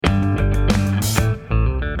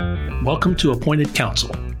Welcome to Appointed Counsel,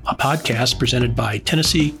 a podcast presented by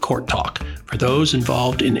Tennessee Court Talk for those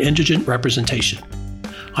involved in indigent representation.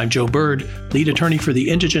 I'm Joe Byrd, lead attorney for the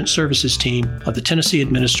Indigent Services Team of the Tennessee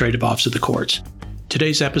Administrative Office of the Courts.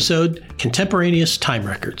 Today's episode, Contemporaneous Time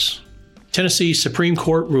Records. Tennessee Supreme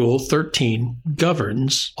Court Rule 13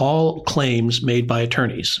 governs all claims made by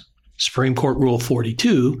attorneys. Supreme Court Rule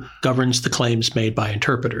 42 governs the claims made by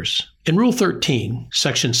interpreters. In Rule 13,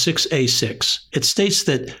 Section 6A6, it states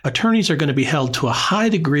that attorneys are going to be held to a high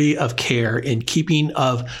degree of care in keeping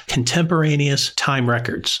of contemporaneous time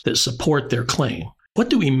records that support their claim. What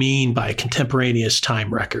do we mean by a contemporaneous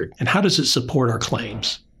time record, and how does it support our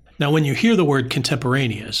claims? Now, when you hear the word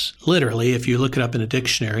contemporaneous, literally, if you look it up in a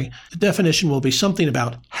dictionary, the definition will be something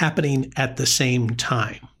about happening at the same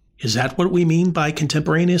time. Is that what we mean by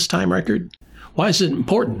contemporaneous time record? Why is it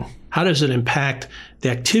important? How does it impact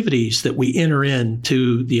the activities that we enter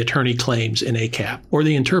into the attorney claims in ACAP or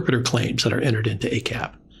the interpreter claims that are entered into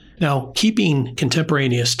ACAP? Now, keeping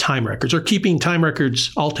contemporaneous time records or keeping time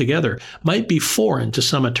records altogether might be foreign to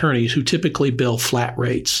some attorneys who typically bill flat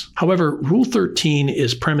rates. However, Rule 13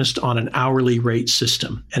 is premised on an hourly rate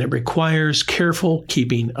system, and it requires careful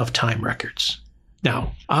keeping of time records.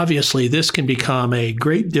 Now, obviously, this can become a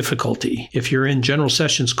great difficulty if you're in General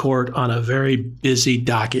Sessions Court on a very busy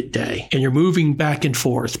docket day and you're moving back and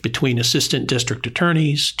forth between assistant district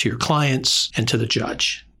attorneys to your clients and to the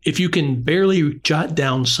judge. If you can barely jot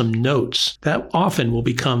down some notes, that often will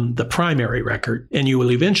become the primary record, and you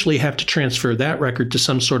will eventually have to transfer that record to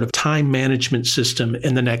some sort of time management system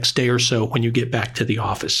in the next day or so when you get back to the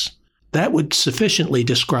office. That would sufficiently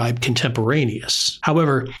describe contemporaneous.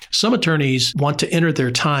 However, some attorneys want to enter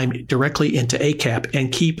their time directly into ACAP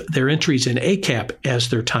and keep their entries in ACAP as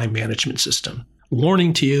their time management system.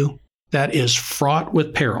 Warning to you, that is fraught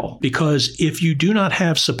with peril, because if you do not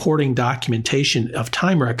have supporting documentation of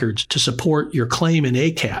time records to support your claim in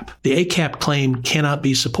ACAP, the ACAP claim cannot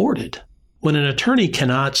be supported. When an attorney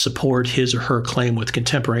cannot support his or her claim with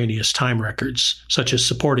contemporaneous time records, such as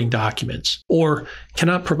supporting documents, or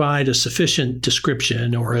cannot provide a sufficient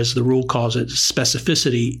description, or as the rule calls it,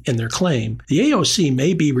 specificity in their claim, the AOC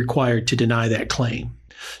may be required to deny that claim.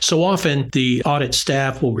 So often, the audit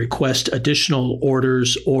staff will request additional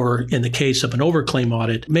orders, or in the case of an overclaim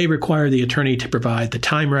audit, may require the attorney to provide the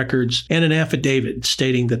time records and an affidavit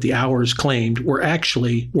stating that the hours claimed were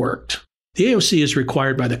actually worked. The AOC is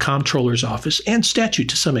required by the Comptroller's Office and statute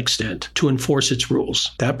to some extent to enforce its rules.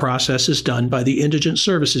 That process is done by the Indigent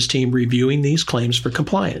Services Team reviewing these claims for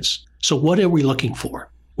compliance. So what are we looking for?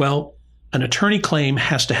 Well, an attorney claim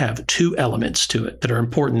has to have two elements to it that are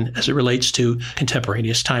important as it relates to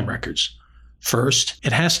contemporaneous time records. First,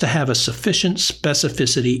 it has to have a sufficient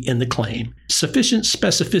specificity in the claim. Sufficient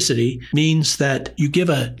specificity means that you give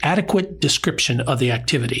an adequate description of the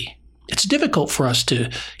activity. It's difficult for us to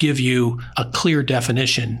give you a clear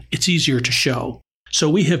definition. It's easier to show. So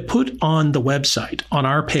we have put on the website, on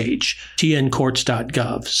our page,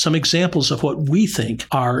 tncourts.gov, some examples of what we think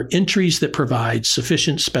are entries that provide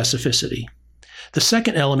sufficient specificity. The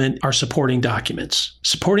second element are supporting documents.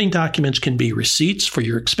 Supporting documents can be receipts for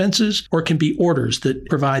your expenses or can be orders that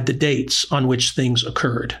provide the dates on which things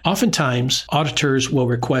occurred. Oftentimes, auditors will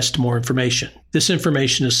request more information. This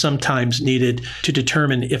information is sometimes needed to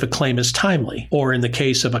determine if a claim is timely, or in the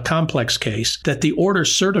case of a complex case, that the order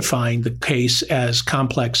certifying the case as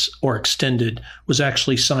complex or extended was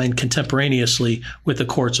actually signed contemporaneously with the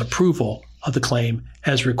court's approval of the claim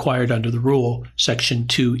as required under the rule, Section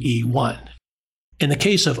 2E1. In the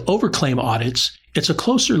case of overclaim audits, it's a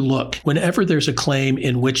closer look whenever there's a claim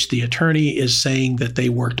in which the attorney is saying that they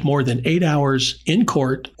worked more than 8 hours in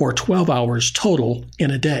court or 12 hours total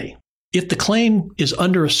in a day. If the claim is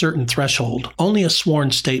under a certain threshold, only a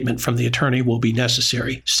sworn statement from the attorney will be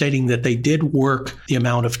necessary, stating that they did work the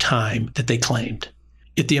amount of time that they claimed.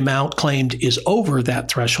 If the amount claimed is over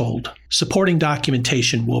that threshold, supporting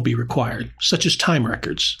documentation will be required, such as time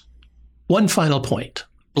records. One final point.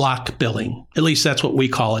 Block billing. At least that's what we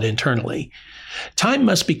call it internally. Time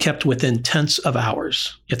must be kept within tenths of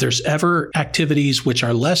hours. If there's ever activities which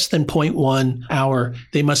are less than 0.1 hour,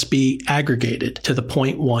 they must be aggregated to the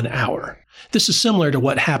 0.1 hour. This is similar to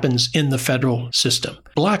what happens in the federal system.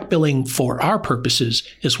 Block billing for our purposes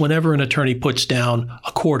is whenever an attorney puts down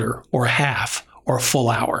a quarter or half or a full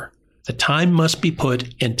hour. The time must be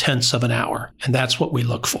put in tenths of an hour, and that's what we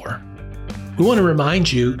look for. We want to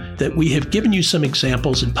remind you that we have given you some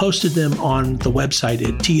examples and posted them on the website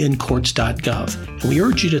at tncourts.gov. And we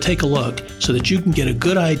urge you to take a look so that you can get a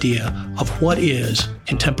good idea of what is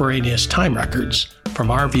contemporaneous time records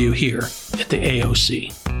from our view here at the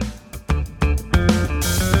AOC.